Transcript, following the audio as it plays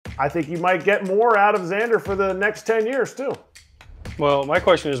I think you might get more out of Xander for the next 10 years too. Well, my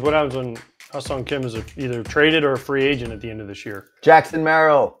question is, what happens when Ha-Seong Kim is either traded or a free agent at the end of this year? Jackson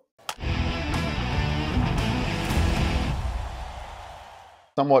Merrill.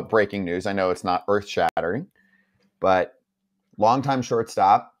 Somewhat breaking news. I know it's not earth-shattering, but longtime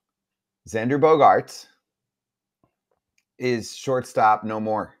shortstop Xander Bogaerts is shortstop no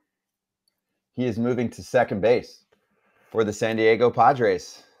more. He is moving to second base for the San Diego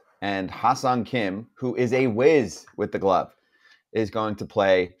Padres. And Ha-Seong Kim, who is a whiz with the glove, is going to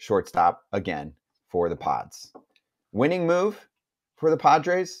play shortstop again for the Pods. Winning move for the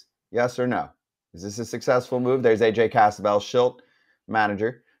Padres? Yes or no? Is this a successful move? There's AJ Casabell, Schilt,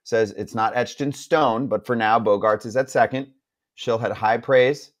 manager, says it's not etched in stone, but for now, Bogaerts is at second. Schilt had high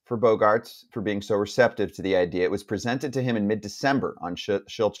praise for Bogaerts for being so receptive to the idea. It was presented to him in mid-December on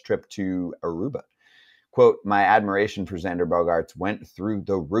Schilt's trip to Aruba. Quote, "My admiration for Xander Bogaerts went through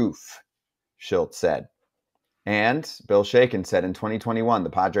the roof," Schilt said. And Bill Shaken said in 2021, the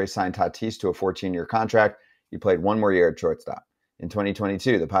Padres signed Tatis to a 14-year contract. He played one more year at shortstop. In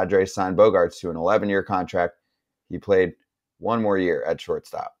 2022, the Padres signed Bogaerts to an 11-year contract. He played one more year at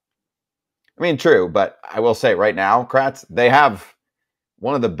shortstop. I mean, true, but I will say right now, Kratz, they have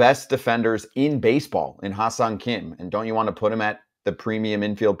one of the best defenders in baseball in Ha-Seong Kim. And don't you want to put him at the premium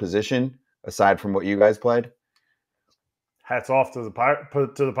infield position aside from what you guys played? Hats off to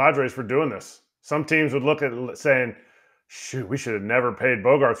the Padres for doing this. Some teams would look at it saying, shoot, we should have never paid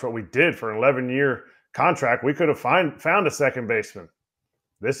Bogaerts what we did for an 11-year contract. We could have found a second baseman.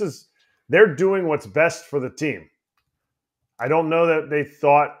 They're doing what's best for the team. I don't know that they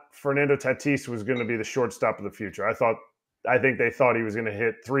thought Fernando Tatis was going to be the shortstop of the future. I think they thought he was going to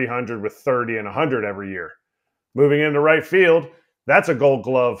hit 300 with 30 and 100 every year. Moving into right field, that's a Gold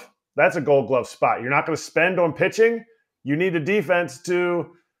Glove. That's a Gold Glove spot. You're not going to spend on pitching. You need a defense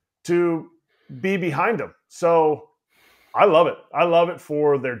to be behind them. So I love it. I love it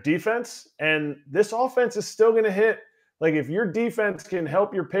for their defense. And this offense is still going to hit. Like, if your defense can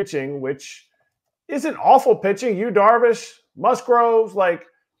help your pitching, which isn't awful pitching, Yu Darvish, Musgrove, like,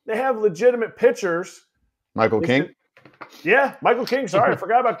 they have legitimate pitchers. Michael King? Yeah, Michael King. Sorry, I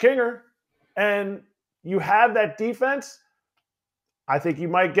forgot about Kinger. And you have that defense. I think you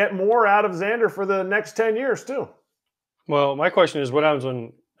might get more out of Xander for the next 10 years too. Well, my question is, what happens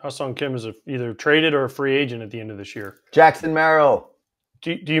when Ha-Seong Kim is either traded or a free agent at the end of this year? Jackson Merrill.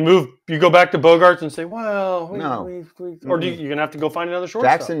 Do you go back to Bogaerts and say, well, no. Or you're going to have to go find another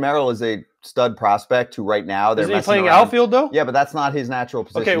shortstop? Jackson Merrill is a stud prospect who right now they're Isn't he playing outfield, though? Yeah, but that's not his natural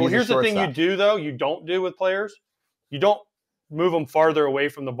position. Okay, well, here's the thing you do, though, you don't do with players. You don't move them farther away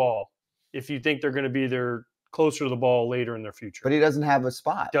from the ball if you think they're going to be there closer to the ball later in their future. But he doesn't have a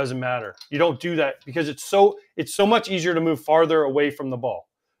spot. Doesn't matter. You don't do that because it's so much easier to move farther away from the ball,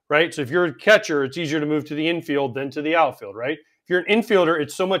 right? So if you're a catcher, it's easier to move to the infield than to the outfield, right? If you're an infielder,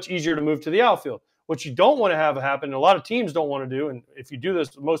 it's so much easier to move to the outfield. What you don't want to have happen, and a lot of teams don't want to do, and if you do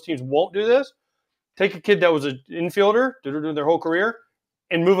this, most teams won't do this, take a kid that was an infielder their whole career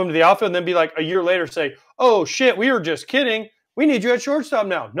and move them to the outfield and then be like a year later say, oh, shit, we were just kidding. We need you at shortstop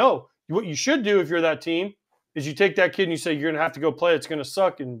now. No, what you should do if you're that team is you take that kid and you say, you're going to have to go play. It's going to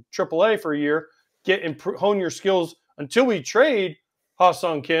suck in AAA for a year. Hone your skills until we trade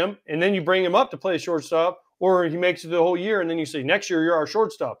Ha-Seong Kim, and then you bring him up to play shortstop, or he makes it the whole year, and then you say, next year you're our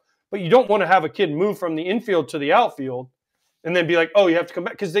shortstop. But you don't want to have a kid move from the infield to the outfield and then be like, oh, you have to come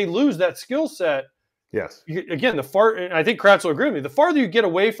back, because they lose that skill set. Yes. Again, and I think Kratz will agree with me, the farther you get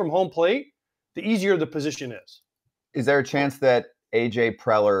away from home plate, the easier the position is. Is there a chance that AJ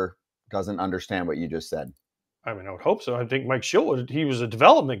Preller doesn't understand what you just said? I mean, I would hope so. I think Mike Schilt, he was a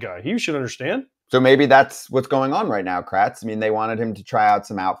development guy. He should understand. So maybe that's what's going on right now, Kratz. I mean, they wanted him to try out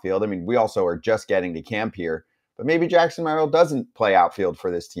some outfield. I mean, we also are just getting to camp here. But maybe Jackson Merrill doesn't play outfield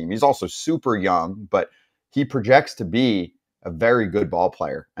for this team. He's also super young, but he projects to be a very good ball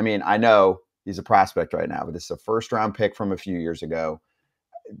player. I mean, I know he's a prospect right now, but this is a first-round pick from a few years ago.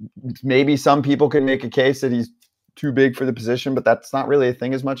 Maybe some people can make a case that he's too big for the position, but that's not really a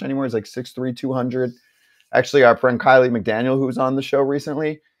thing as much anymore. He's like 6'3", 200. Actually, our friend Kylie McDaniel, who was on the show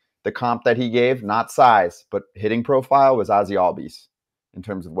recently, the comp that he gave, not size, but hitting profile, was Ozzie Albies in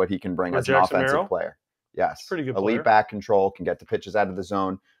terms of what he can bring as an offensive player. Yes. Pretty good Elite player. Back control, can get the pitches out of the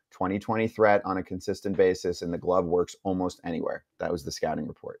zone, 20-20 threat on a consistent basis, and the glove works almost anywhere. That was the scouting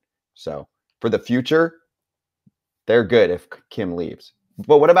report. So for the future, they're good if Kim leaves.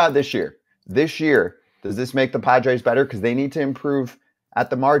 But what about this year? This year, does this make the Padres better? Because they need to improve at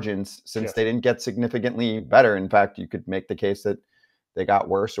the margins since they didn't get significantly better. In fact, you could make the case that they got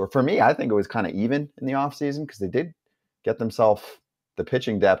worse. Or for me, I think it was kind of even in the offseason because they did get themselves the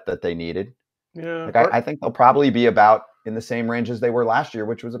pitching depth that they needed. Yeah. Like I think they'll probably be about in the same range as they were last year,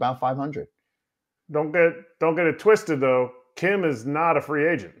 which was about 500. Don't get it twisted though. Kim is not a free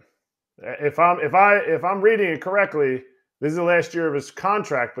agent. If I'm reading it correctly, this is the last year of his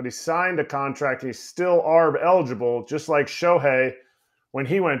contract, but he signed a contract. He's still ARB eligible, just like Shohei when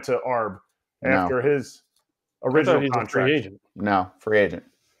he went to ARB after his original contract. Free agent. No, free agent.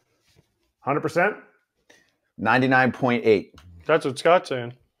 100%? 99.8. That's what Scott's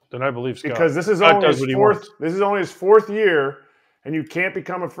saying. Then I believe Scott. Because this is Scott only does his what he fourth. wants. This is only his fourth year, and you can't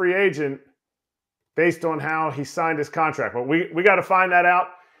become a free agent based on how he signed his contract. But we got to find that out.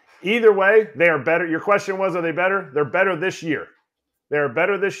 Either way, they are better. Your question was, are they better? They're better this year. They are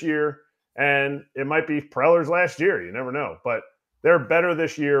better this year, and it might be Preller's last year. You never know. But they're better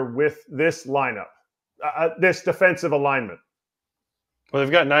this year with this lineup, this defensive alignment. Well,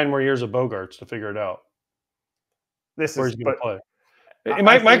 they've got 9 more years of Bogaerts to figure it out. This Where is he's going to play.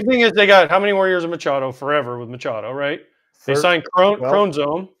 My thing is they got how many more years of Machado? Forever with Machado, right? They signed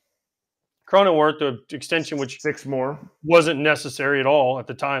Cronenworth, the extension, which 6 more. Wasn't necessary at all at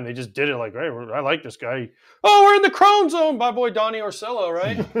the time. They just did it like, hey, I like this guy. Oh, we're in the Crone zone by boy Donnie Orsillo,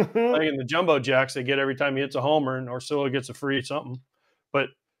 right? Like in the jumbo jacks they get every time he hits a homer, and Orsillo gets a free something. But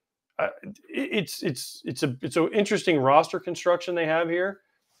it's an interesting roster construction they have here.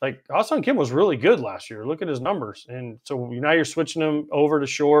 Like Ha-Seong Kim was really good last year. Look at his numbers, and so now you're switching him over to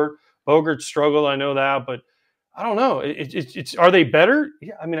short. Bogaerts struggled, I know that, but I don't know. Are they better?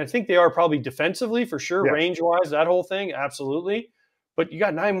 Yeah, I mean, I think they are probably defensively for sure, yes. range-wise, that whole thing, absolutely. But you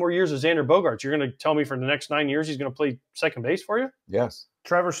got 9 more years of Xander Bogaerts. You're going to tell me for the next 9 years he's going to play second base for you? Yes.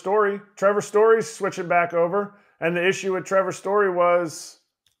 Trevor Story's switching back over, and the issue with Trevor Story was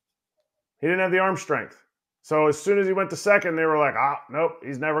he didn't have the arm strength. So as soon as he went to second, they were like, nope,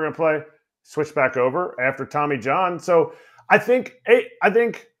 he's never going to play. Switch back over after Tommy John. So I think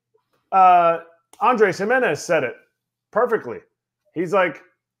Andres Jimenez said it perfectly. He's like,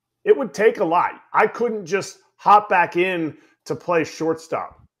 it would take a lot. I couldn't just hop back in to play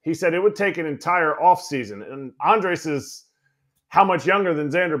shortstop. He said it would take an entire offseason. And Andres is how much younger than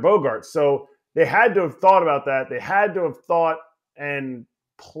Xander Bogaerts. So they had to have thought about that. They had to have thought and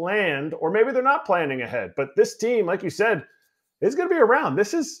planned, or maybe they're not planning ahead. But this team, like you said, is going to be around.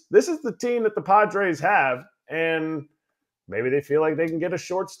 This is the team that the Padres have, and maybe they feel like they can get a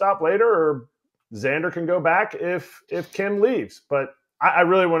shortstop later, or Xander can go back if Kim leaves. But I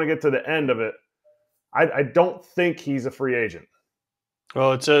really want to get to the end of it. I don't think he's a free agent.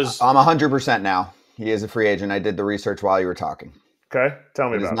 Well, it says I'm 100% now. He is a free agent. I did the research while you were talking. Okay, tell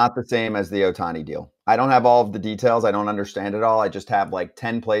me about it. It's not the same as the Ohtani deal. I don't have all of the details. I don't understand it all. I just have like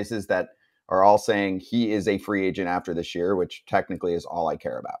 10 places that are all saying he is a free agent after this year, which technically is all I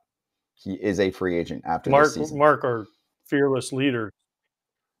care about. He is a free agent after this season. Mark, our fearless leader.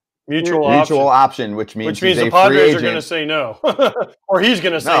 Mutual option, which means the Padres are going to say no. Or he's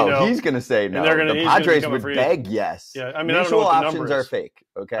going to say no. He's going to say no. And the Padres would beg yes. Yeah, I mean, mutual I don't know what the options are fake.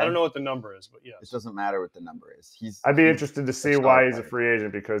 Okay, I don't know what the number is, but yes. It doesn't matter what the number is. I'd be interested to see why he's a free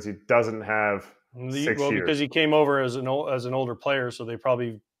agent, because he doesn't have 6 years. Because he came over as an older player, so they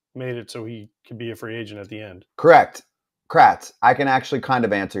probably made it so he could be a free agent at the end. Correct. Kratz, I can actually kind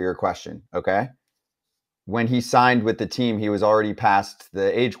of answer your question, okay? When he signed with the team, he was already past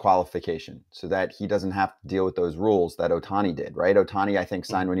the age qualification, so that he doesn't have to deal with those rules that Ohtani did, right? Ohtani, I think,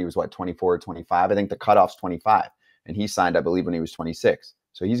 signed when he was, 24 or 25? I think the cutoff's 25, and he signed, I believe, when he was 26.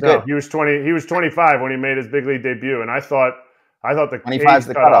 So he's good. No, he was 20. He was 25 when he made his big league debut, and I thought the 25 is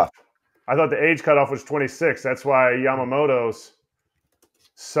the cutoff. I thought the age cutoff was 26. That's why Yamamoto's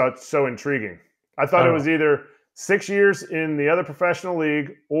so intriguing. I thought it was either 6 years in the other professional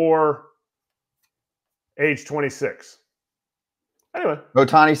league or age 26. Anyway.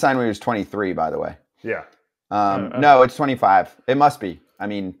 Ohtani signed when he was 23, by the way. Yeah. No, it's 25. It must be. I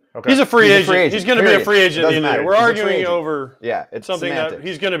mean, he's a free agent. He's going to be a free agent at the end of the year. We're arguing over it's something semantics. that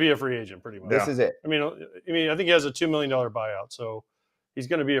he's going to be a free agent pretty much. This is it. I mean, I think he has a $2 million buyout, so he's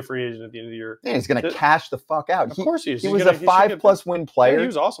going to be a free agent at the end of the year. Yeah, he's going to cash the fuck out. Of course he is. He was a 5+ win player. Yeah, he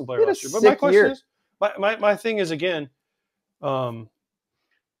was an awesome player last year. But my question is, my thing is, again,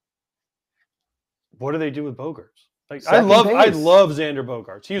 what do they do with Bogaerts? Like, I love Xander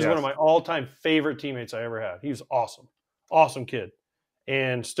Bogaerts. He was one of my all-time favorite teammates I ever had. He was awesome. Awesome kid.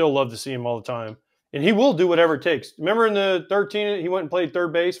 And still love to see him all the time. And he will do whatever it takes. Remember in the 13, he went and played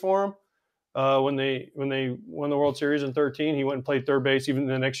third base for him when they won the World Series in 13. He went and played third base. Even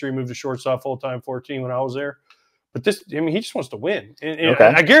the next year, he moved to shortstop full-time 14 when I was there. But he just wants to win. And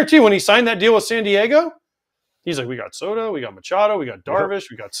I guarantee when he signed that deal with San Diego, he's like, we got Soto, we got Machado, we got Darvish,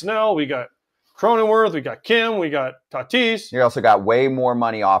 we got Snell, we got Cronenworth, we got Kim, we got Tatis. You also got way more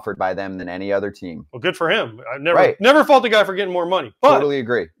money offered by them than any other team. Well, good for him. I never fault the guy for getting more money. But totally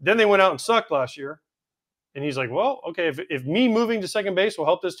agree. Then they went out and sucked last year. And he's like, well, okay, if me moving to second base will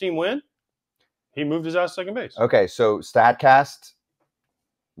help this team win, he moved his ass to second base. Okay, so StatCast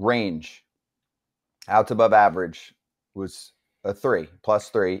range out to above average was a 3,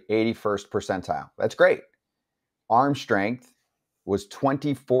 +3, 81st percentile. That's great. Arm strength was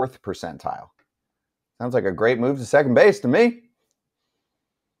 24th percentile. Sounds like a great move to second base to me.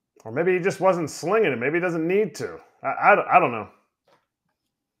 Or maybe he just wasn't slinging it. Maybe he doesn't need to. I don't know.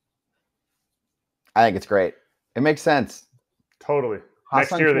 I think it's great. It makes sense. Totally.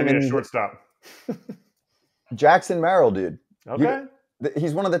 Next year they need a shortstop. Jackson Merrill, dude. Okay.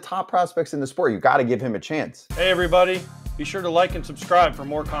 He's one of the top prospects in the sport. You got to give him a chance. Hey, everybody. Be sure to like and subscribe for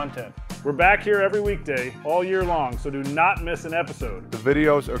more content. We're back here every weekday, all year long, so do not miss an episode. The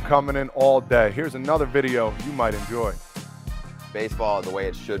videos are coming in all day. Here's another video you might enjoy. Baseball the way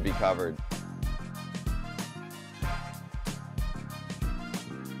it should be covered.